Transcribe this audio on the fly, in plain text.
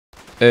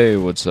Hey,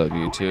 what's up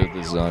YouTube?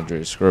 This is Am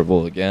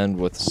SkribzZ again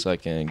with the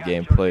second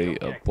gameplay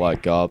of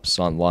Black Ops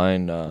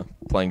Online,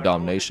 playing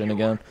Domination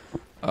again.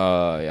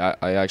 I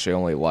actually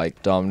only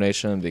like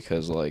Domination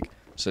because, like,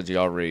 since you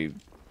already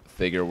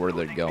figure where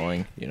they're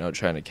going, you know,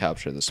 trying to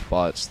capture the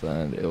spots,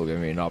 then it'll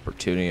give me an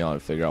opportunity on to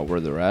figure out where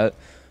they're at.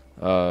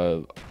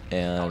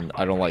 And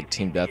I don't like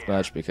Team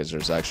Deathmatch because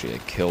there's actually a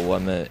kill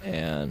limit,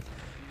 and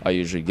I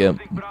usually get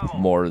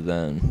more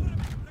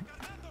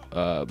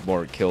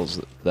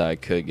kills that I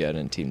could get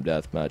in Team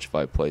Deathmatch if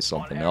I play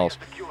something else.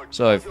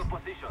 So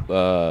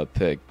I've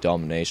picked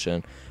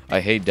Domination.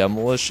 I hate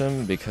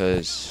Demolition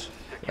because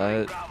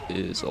that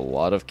is a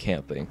lot of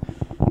camping.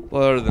 But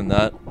other than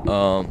that,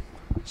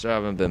 so I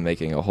haven't been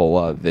making a whole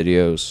lot of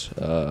videos.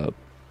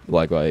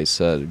 Like I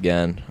said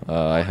again,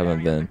 I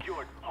haven't been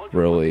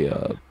really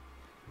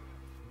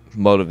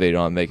motivated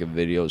on making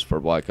videos for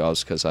Black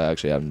Ops because I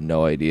actually have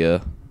no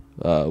idea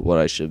what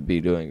I should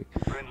be doing.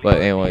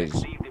 But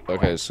anyways,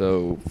 okay,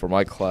 so for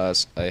my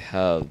class, I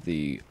have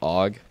the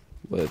AUG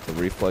with the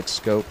reflex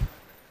scope,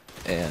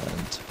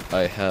 and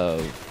I have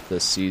the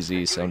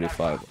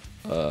CZ75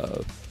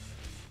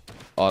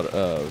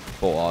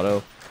 full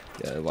auto,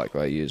 yeah, like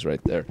what I use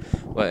right there.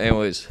 But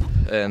anyways,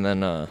 and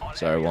then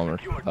sorry, one more,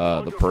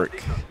 the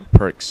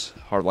perks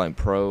Hardline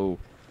Pro,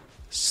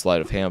 Sleight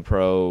of Hand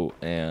Pro,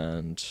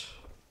 and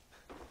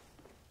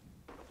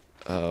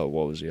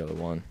what was the other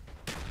one?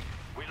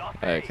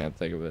 I can't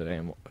think of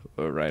it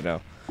right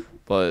now.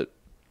 But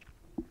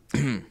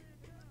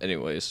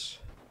anyways,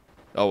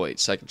 oh wait,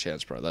 Second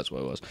Chance Pro, that's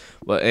what it was.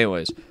 But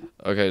anyways,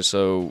 okay,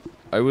 so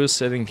I was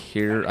sitting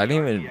here. I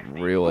didn't even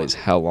realize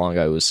how long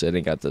I was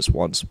sitting at this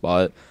one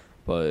spot,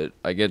 but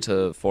I get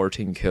to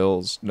 50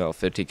 kills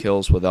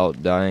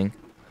without dying.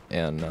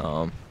 And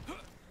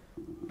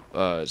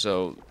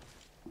so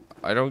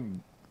I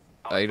don't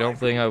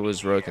think I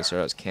was really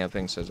considered as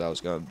camping since I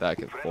was going back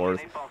and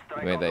forth.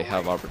 I mean, they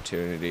have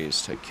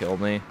opportunities to kill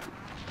me.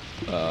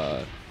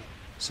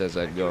 Since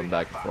I'm going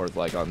back and forth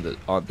like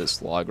on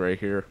this log right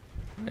here,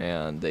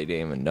 and they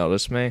didn't even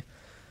notice me.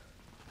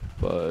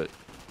 But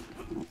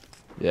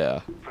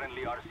yeah.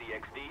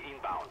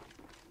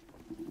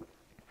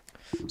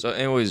 So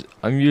anyways,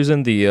 I'm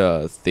using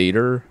the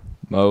theater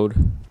mode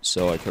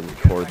so I can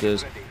record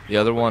this. The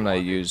other one I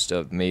used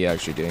of me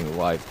actually doing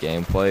live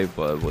gameplay,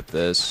 but with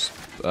this,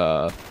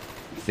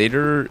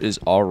 theater is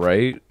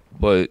alright,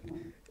 but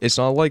it's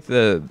not like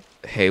the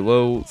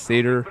Halo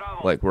theater,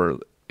 like where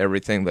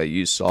everything that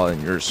you saw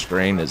in your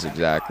screen is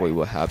exactly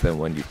what happened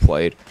when you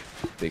played.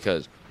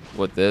 Because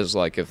with this,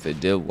 like, if it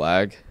did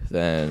lag,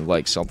 then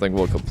like something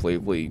will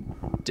completely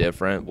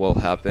different will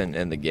happen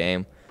in the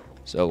game.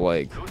 So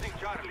like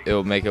it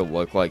will make it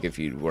look like if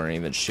you weren't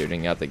even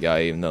shooting at the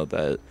guy, even though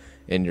that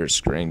in your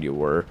screen you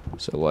were.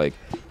 So like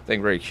I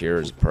think right here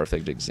is a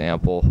perfect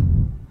example.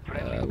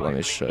 Let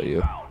me show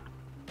you.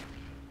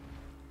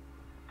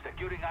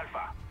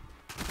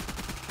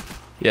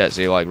 Yeah,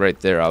 see, like right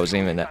there, I was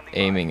even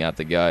aiming at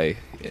the guy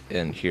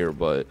in here,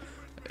 but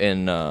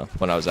in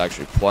when I was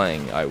actually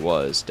playing, I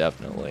was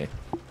definitely.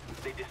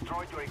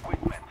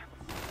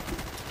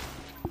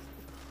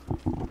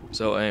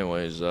 So,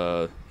 anyways,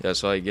 yeah,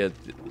 so I get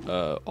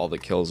all the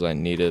kills I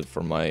needed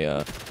for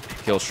my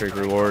kill streak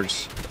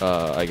rewards.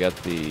 I got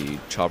the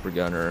chopper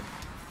gunner,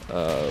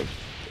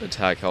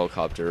 attack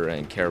helicopter,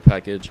 and care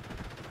package.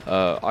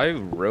 I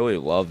really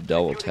love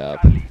double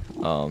tap.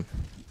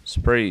 It's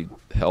pretty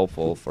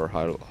helpful for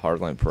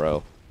Hardline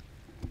Pro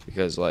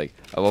because, like,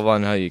 I love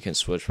on how you can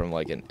switch from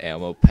like an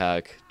ammo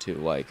pack to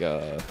like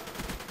you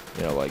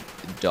know, like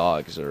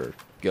dogs or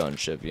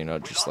gunship, you know,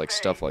 just like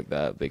stuff like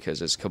that,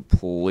 because it's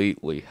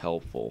completely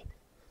helpful.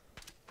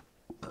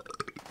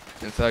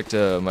 In fact,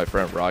 my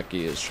friend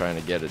Rocky is trying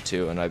to get it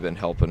too, and I've been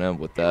helping him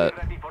with that.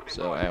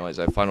 So anyways,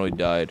 I finally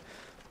died.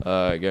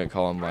 I gotta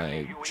call him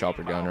my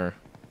chopper gunner,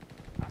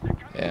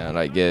 and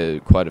I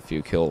get quite a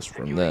few kills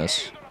from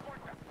this.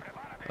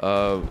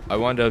 I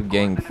wound up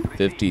getting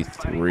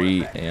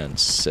 53 and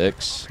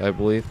 6, I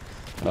believe.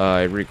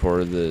 I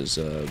recorded this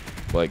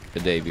like the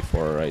day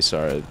before I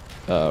started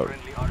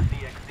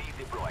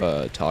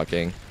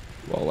talking,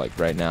 well, like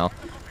right now.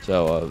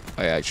 So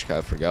I actually kind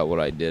of forgot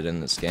what I did in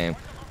this game.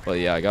 But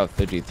yeah, I got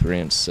 53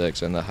 and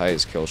 6, and the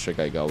highest kill streak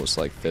I got was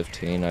like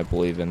 15, I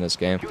believe, in this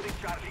game.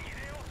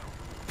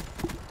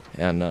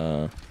 And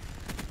I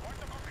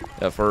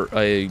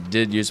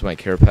did use my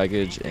care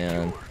package,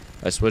 and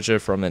I switched it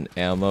from an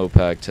ammo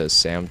pack to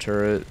SAM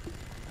turret.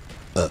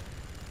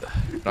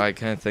 I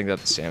kind of think that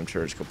the SAM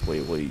turret is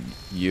completely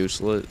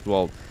useless.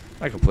 Well,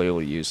 not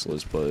completely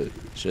useless, but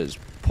it's just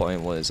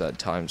pointless at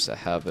times to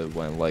have it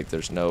when, like,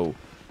 there's no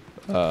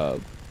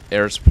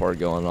air support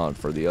going on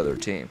for the other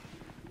team.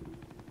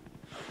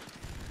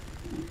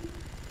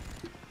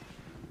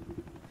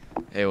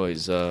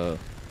 Anyways, and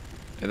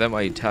then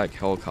my attack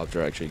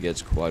helicopter actually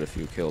gets quite a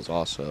few kills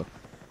also.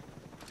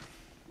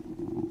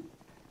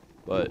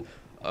 But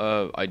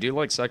I do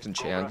like Second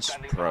Chance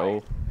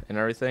Pro and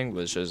everything,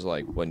 but it's just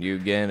like when you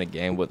get in a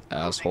game with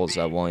assholes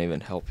that won't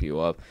even help you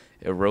up,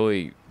 it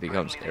really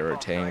becomes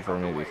irritating for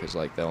me because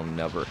like they'll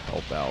never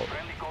help out.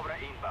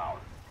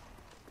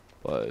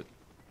 but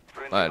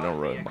I don't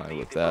really mind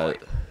with that.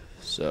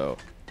 So,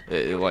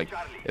 like,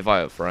 if I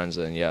have friends,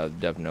 then yeah,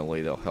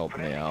 definitely they'll help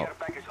me out.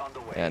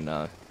 And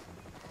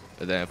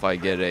then if I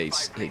get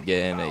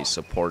in a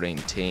supporting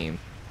team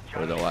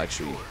where they'll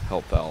actually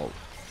help out,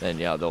 then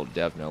yeah, they'll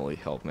definitely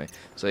help me.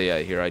 So yeah,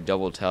 here I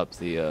double tap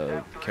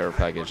the care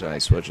package and I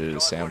switch it to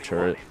SAM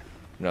turret.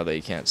 Now that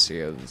you can't see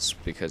it, it's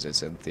because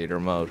it's in theater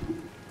mode,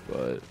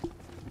 but it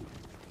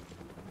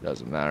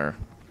doesn't matter.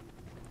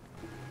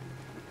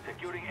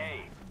 Securing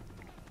A.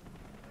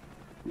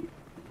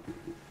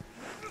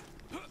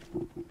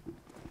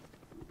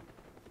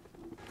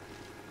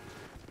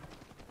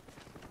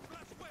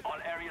 All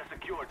areas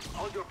secured.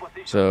 Hold your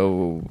position.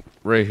 So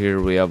right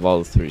here we have all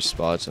the 3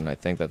 spots, and I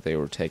think that they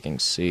were taking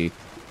C.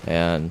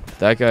 And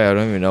that guy, I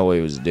don't even know what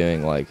he was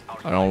doing. Like,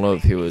 I don't know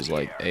if he was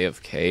like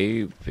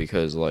AFK,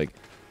 because like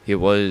he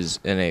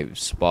was in a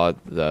spot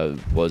that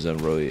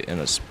wasn't really in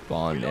a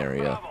spawn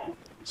area.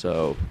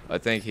 So I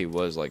think he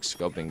was like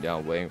scoping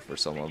down, waiting for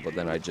someone. But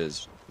then I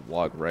just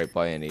walked right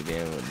by and he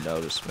didn't even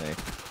notice me, which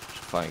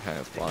I find kind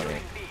of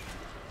funny.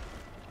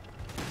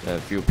 And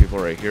a few people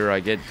right here. I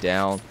get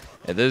down,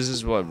 and this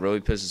is what really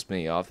pisses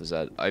me off, is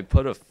that I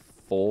put a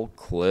full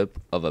clip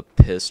of a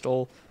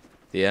pistol,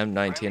 the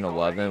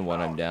M1911, when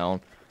I'm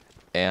down,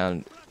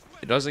 and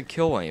it doesn't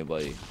kill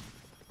anybody.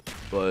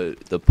 But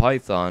the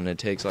Python, it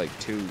takes like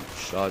 2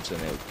 shots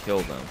and it'll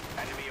kill them.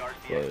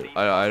 But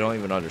I don't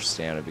even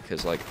understand it,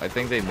 because like I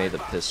think they made the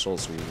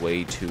pistols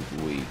way too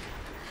weak.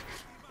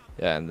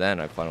 Yeah, and then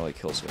I finally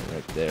kill someone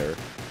right there.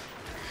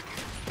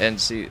 And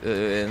see, and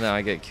then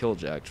I get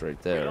killjacked right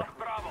there.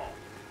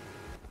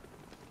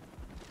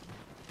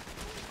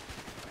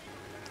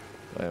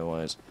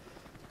 Anyways,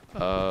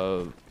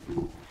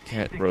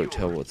 can't really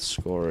tell what the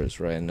score is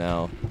right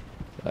now.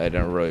 I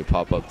didn't really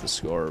pop up the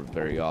score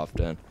very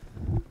often,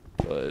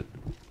 but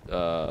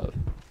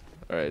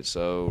alright,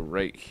 so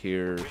right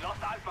here,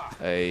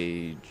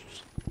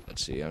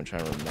 let's see, I'm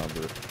trying to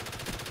remember.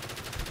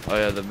 Oh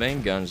yeah, the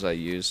main guns I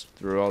used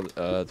through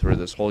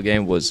this whole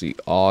game was the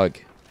AUG,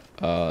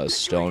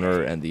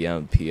 Stoner, and the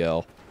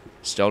MPL.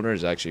 Stoner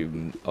is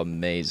actually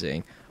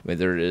amazing. I mean,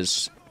 there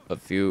is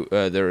like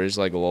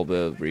a little bit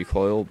of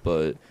recoil,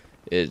 but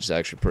it's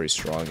actually pretty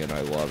strong and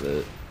I love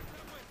it.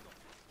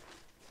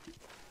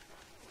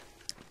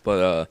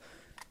 But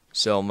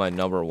so my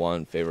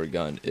 #1 favorite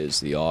gun is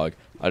the AUG.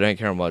 I didn't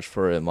care much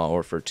for it in Modern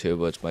Warfare 2,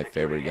 but it's my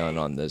favorite gun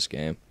on this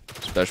game,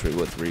 especially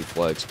with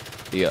reflex.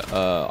 The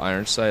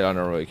iron sight I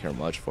don't really care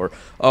much for.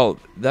 Oh,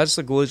 that's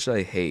the glitch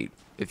I hate.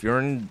 If you're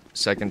in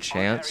second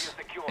chance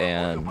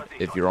and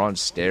if you're on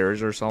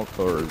stairs or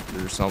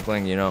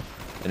something, you know,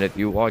 and if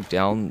you walk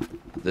down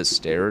the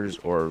stairs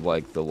or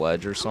like the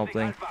ledge or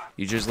something,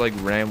 you just like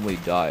randomly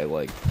die.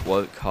 Like,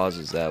 what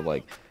causes that?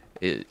 Like,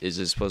 is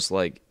it supposed to,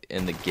 like,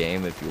 in the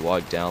game, if you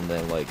walk down,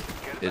 then like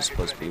it's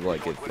supposed to be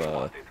like if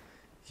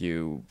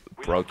you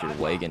broke your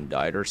leg and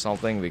died or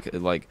something?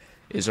 Because like,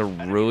 it's a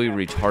really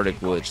retarded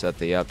glitch that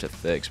they have to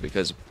fix,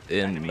 because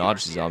in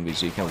Nazi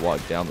Zombies you can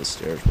walk down the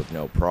stairs with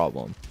no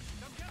problem.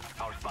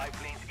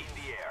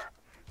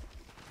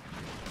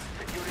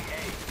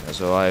 And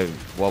so I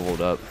leveled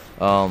up.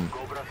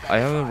 I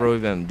haven't really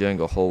been doing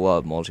a whole lot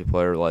of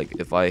multiplayer. Like,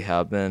 if I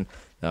have been,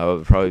 that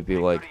would probably be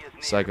like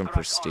second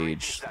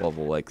prestige,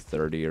 level like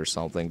 30 or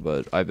something.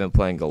 But I've been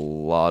playing a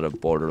lot of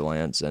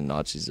Borderlands and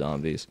Nazi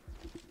Zombies.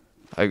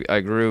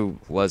 I grew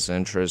less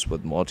interest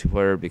with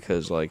multiplayer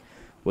because, like,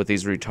 with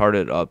these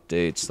retarded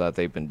updates that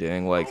they've been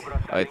doing, like,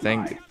 I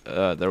think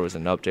there was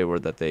an update where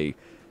that they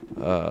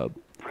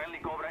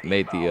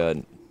made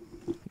the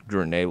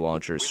grenade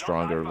launchers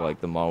stronger,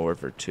 like the Modern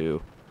Warfare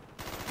 2.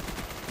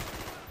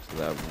 So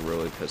that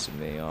really pissed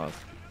me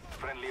off.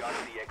 Friendly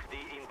RCXD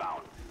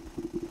inbound.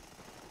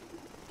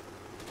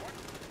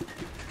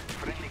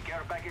 Friendly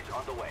care package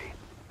on the way.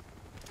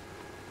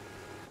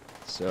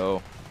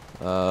 So,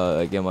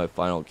 I get my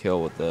final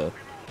kill with the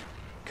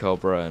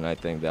Cobra, and I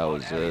think that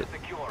was it.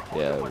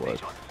 Yeah, it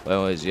was. But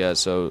anyways, yeah,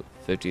 so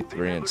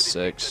 53 and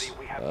 6.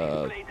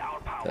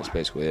 That's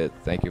basically it.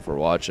 Thank you for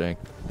watching.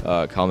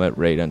 Comment,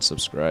 rate, and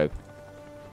subscribe.